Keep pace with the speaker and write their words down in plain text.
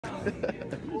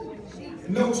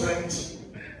No, saints.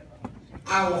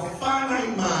 Our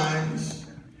finite minds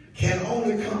can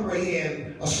only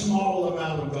comprehend a small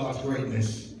amount of God's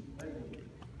greatness.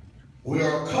 We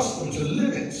are accustomed to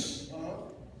limits,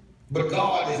 but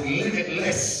God is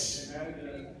limitless.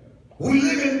 We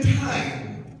live in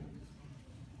time,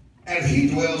 and He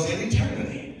dwells in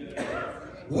eternity.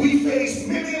 We face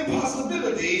many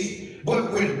impossibilities,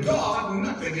 but with God,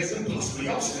 nothing is impossible.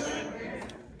 Y'all see that?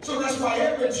 So that's why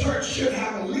every church should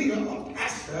have a leader, a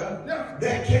pastor,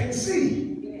 that can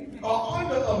see, or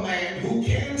under a man who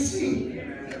can see.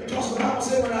 Because the Bible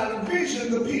said, without a vision,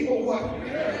 the people what?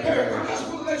 God's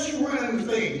going to let you run into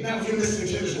things. Now, if you're listening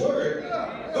to this word,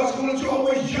 God's going to let you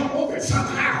always jump over it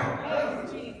somehow.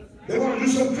 They want to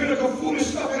do some critical, foolish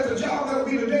stuff at the job. That'll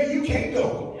be the day you can't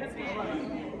go.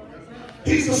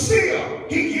 He's a seer.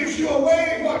 He gives you a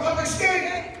way of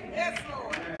escape.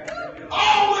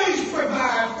 Always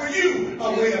provide for you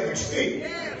a way of escape.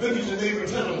 Look at your neighbor and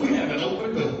tell them, we have an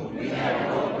open door.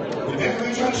 The devil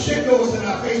ain't trying to shake those in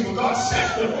our face, but God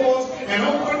sets before us an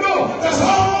open door. There's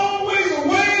always a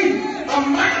way of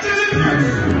mountain and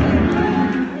mercy.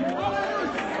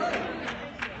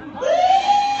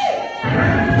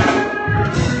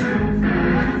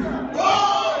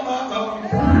 Oh, my God.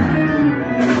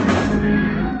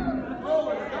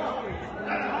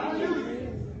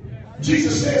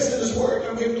 Jesus says in His word,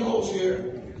 I'm getting close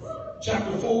here,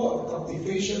 chapter 4 of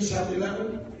Ephesians, chapter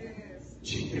 11.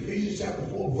 Ephesians chapter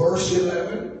 4, verse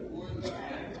 11.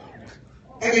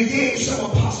 And He gave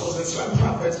some apostles and some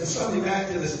prophets and some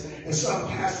evangelists and some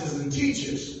pastors and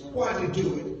teachers. Why did He do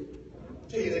it?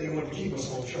 Tell you that He wanted to keep us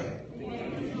on track.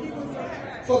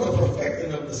 For the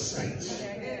perfecting of the saints.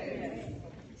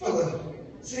 For the,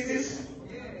 see this?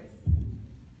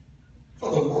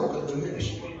 For the work of the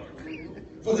ministry.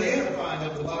 For the edifying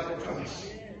of the body of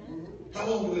Christ. How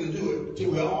long will He do it?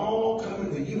 Till we all come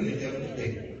in the unity of the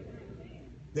faith.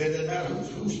 That doesn't matter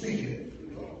who's speaking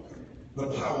it. The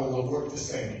power will work the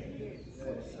same.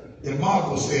 If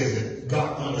Margot says it,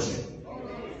 God honors it.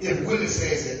 If Willie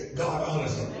says it, God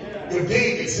honors it. If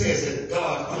David says it,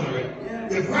 God honors it.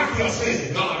 If Raphael says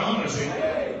it, God honors it.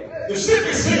 If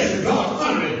Sidney says it, God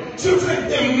honors it. Susan,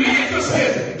 if Micah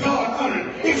says it, God honors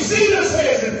it. If Zena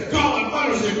says it, God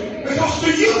honors it. Because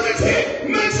the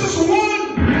unity makes us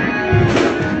one.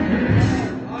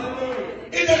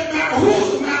 It doesn't matter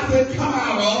whose mouth it come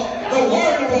out of. The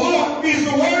word of the Lord is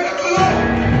the word of the Lord.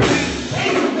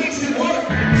 Faith makes it work.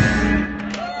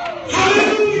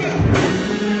 Hallelujah.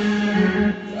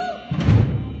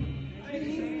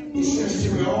 He says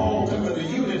till we all come to the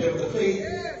unity of the faith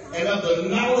and of the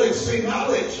knowledge, say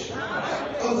knowledge,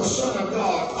 of the Son of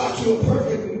God, unto a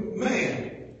perfect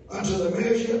man, unto the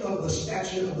measure of the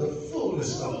stature of the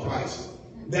fullness of Christ,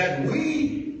 that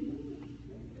we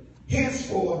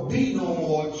henceforth be no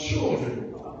more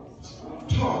children,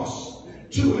 tossed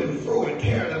to and fro and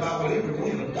carried about with every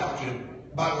wind of doctrine,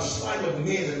 by the sleight of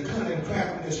men and cunning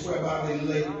craftiness whereby they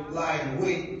lie in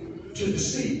wait to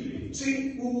deceive.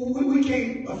 See, we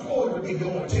can't afford to be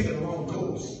taking the wrong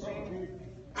course.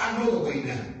 I know the way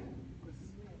now.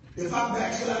 If I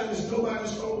backslide, there's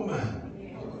nobody's fault of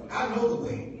mine. I know the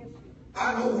way.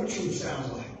 I know what truth sounds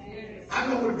like. I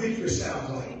know what victory sounds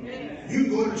like. You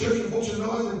go to church and folks are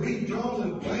noise and beating drums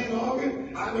and playing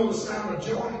organ. I know the sound of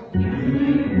joy.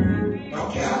 I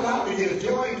don't care how loud they get a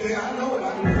joy. I know it. I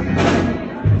can feel it.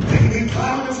 They can be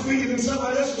clowning and speaking in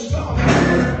somebody else's tongue.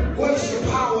 What is the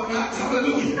power not?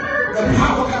 Hallelujah. The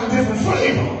power got a different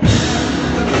flavor.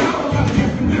 The power got a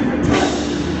different tone.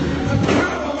 The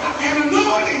power got an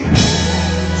anointing.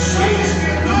 Say it's the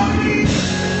anointing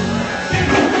and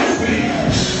the destiny.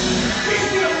 It's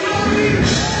the anointing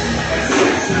that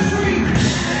sets you free.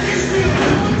 It's the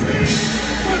anointing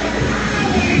for the power.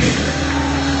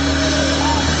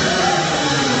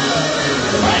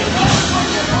 Thank God for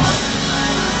your heart.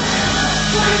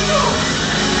 Thank God.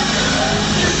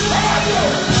 It's royal.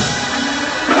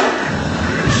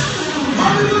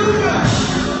 Hallelujah.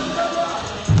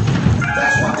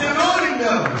 That's what the anointing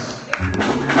does.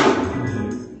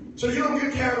 So you don't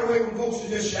get carried away when folks are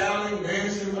just shouting,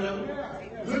 dancing, whatever.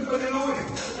 Look for the anointing.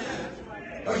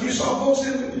 Like you saw folks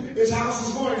in his house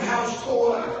this morning, house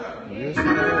tore up. We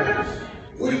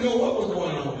didn't know what was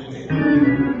going on in there.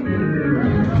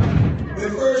 They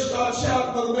first start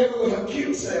shouting, Mother Baby with her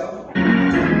cute self.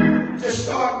 Just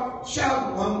start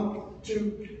shouting 1,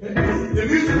 2. The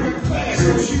music went fast,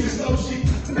 so she just thought she.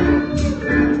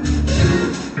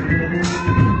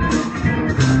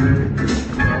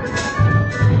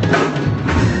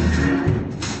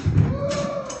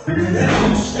 And then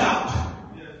all stopped.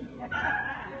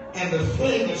 And the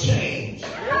flavor changed.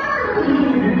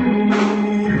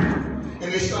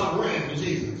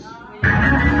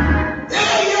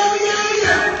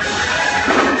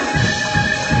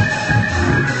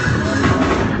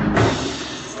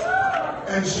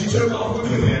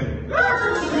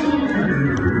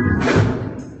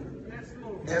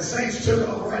 And saints took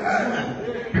off right behind.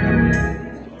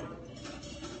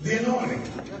 The anointing.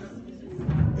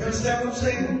 You understand what I'm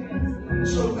saying?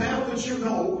 So now that you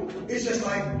know, it's just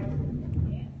like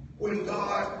when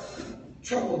God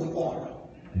troubled the water.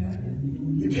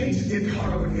 You can't just get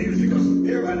caught up in music because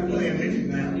everybody playing music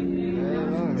now.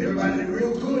 Everybody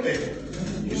real good at it.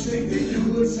 You think they do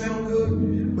good, sound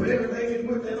good, but everything is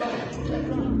with their life.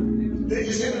 They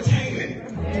just entertainment.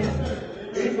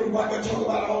 Even like I talk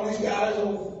about all these guys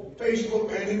on Facebook,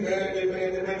 man,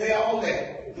 they all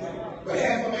that. But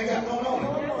half of them ain't got no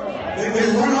knowledge. They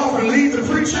run off and leave the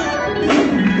preacher.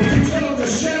 When you tell them to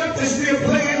shut up, they're still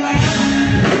playing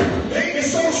loud. They get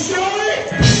so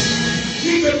short,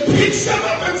 you can pick some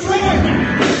up and throw it.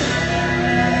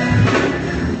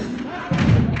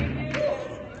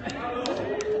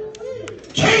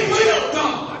 Can't wait on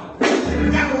God.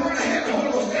 You got to run ahead of the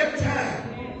Holy Ghost every time.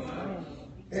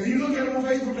 And you look at them on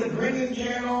Facebook, they're grinning,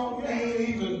 carrying on, they ain't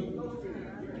even.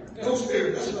 No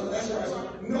spirit. That's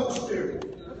right. No spirit.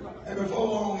 And before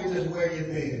long, they just wear you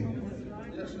thin.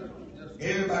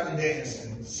 Everybody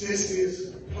dancing.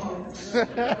 Sissies, punks,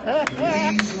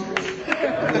 weasels,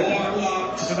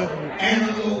 warlocks,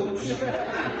 antelopes,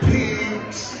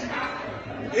 pigs.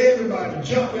 Everybody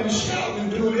jumping, shouting,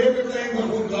 doing everything but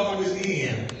when God is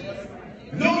in.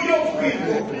 Know your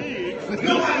friend.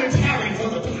 Know how to tarry for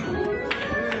the people.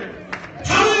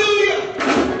 Hallelujah.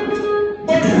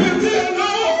 But when they're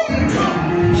alone, come.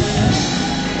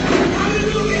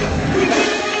 Hallelujah. When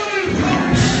they're alone, come.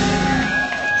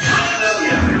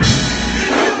 Hallelujah. They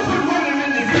will put running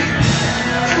in the feet.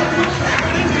 They will put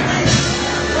clapping in the face.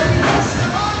 But most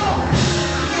of all,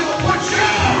 they will put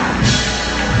joy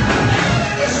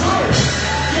in this home.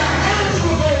 Your hands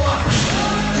will go up.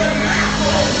 Your mouth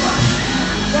will open.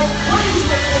 Your praise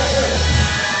will go forth.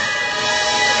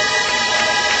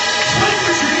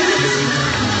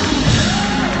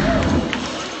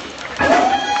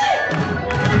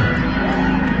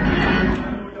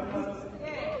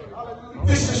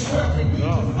 This is where we need to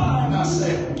find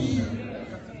ourselves.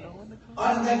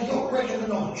 Under that yoke breaking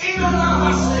anointing. In and out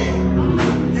ourselves.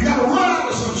 You got to run out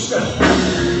of some stuff.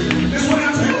 This is what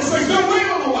I'm telling you. Say, don't wait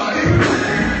on nobody.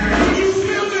 When you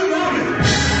feel the anointing,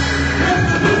 whether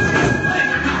the music is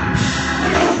playing or not,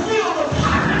 when you feel the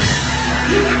power,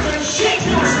 you got to shake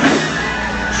yourself.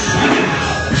 Shake it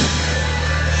out.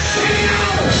 Shake it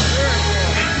out.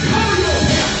 And cover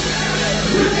yourself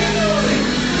with the anointing.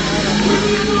 With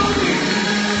the anointing.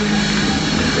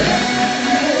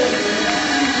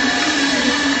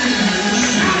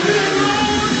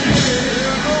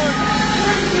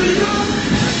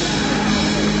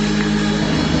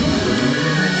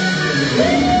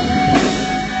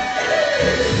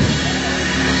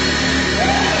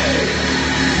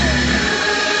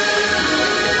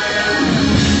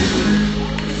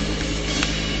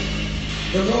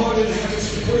 The Lord inhabits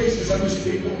the praises of his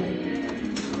people.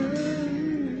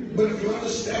 But if you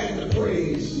understand the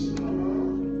praise,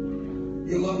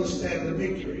 you'll understand the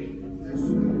victory.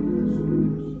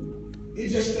 He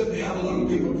just doesn't have a lot of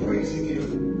people praising him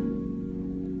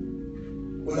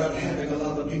without having a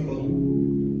lot of people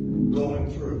going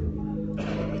through.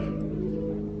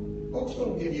 Folks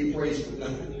don't give you praise for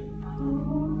nothing.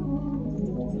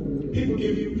 People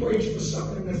give you praise for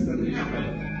something that's going to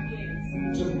happen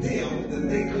to them that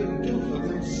they couldn't do for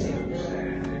themselves.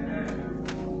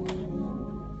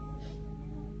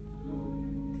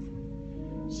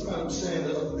 Somebody was saying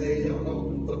the other day, y'all know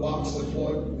the boxer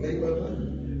Floyd Mayweather.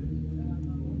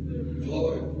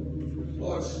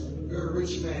 Floyd's a very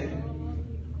rich man.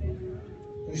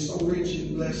 He's so rich and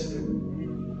blessed him.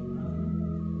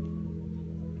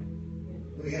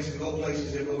 When he has to go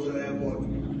places, he'll go to the airport,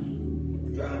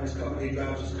 drive his car, he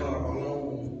drives his car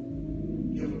alone.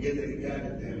 He'll forget that he got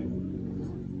it there.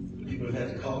 People have had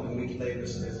to call him a week later and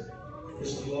says,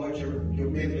 Mr. Floyd, your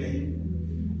Bentley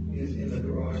is in the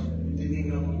garage. Didn't even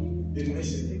know, didn't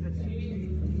miss it.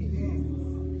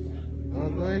 I'm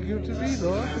going to give it to me,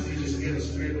 Lord. Sometimes he just get a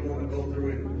spirit to want to go through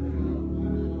it.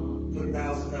 Put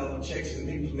 $1,000 checks in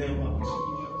people's mailbox.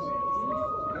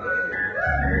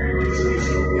 Let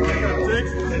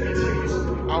me tell you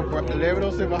something. I'm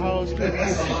 1107 my house.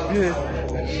 That's a lot of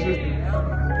power.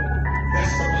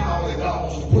 That's the power that God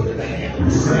wants to put in the hand of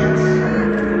the saints.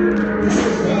 This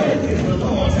is God is the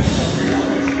Lord. I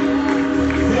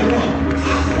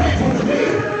pray for the day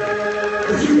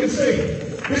that you can say,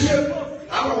 Bishop,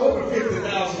 I'm going to open $50,000.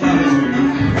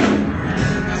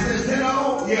 I said, is that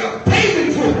all? Yeah.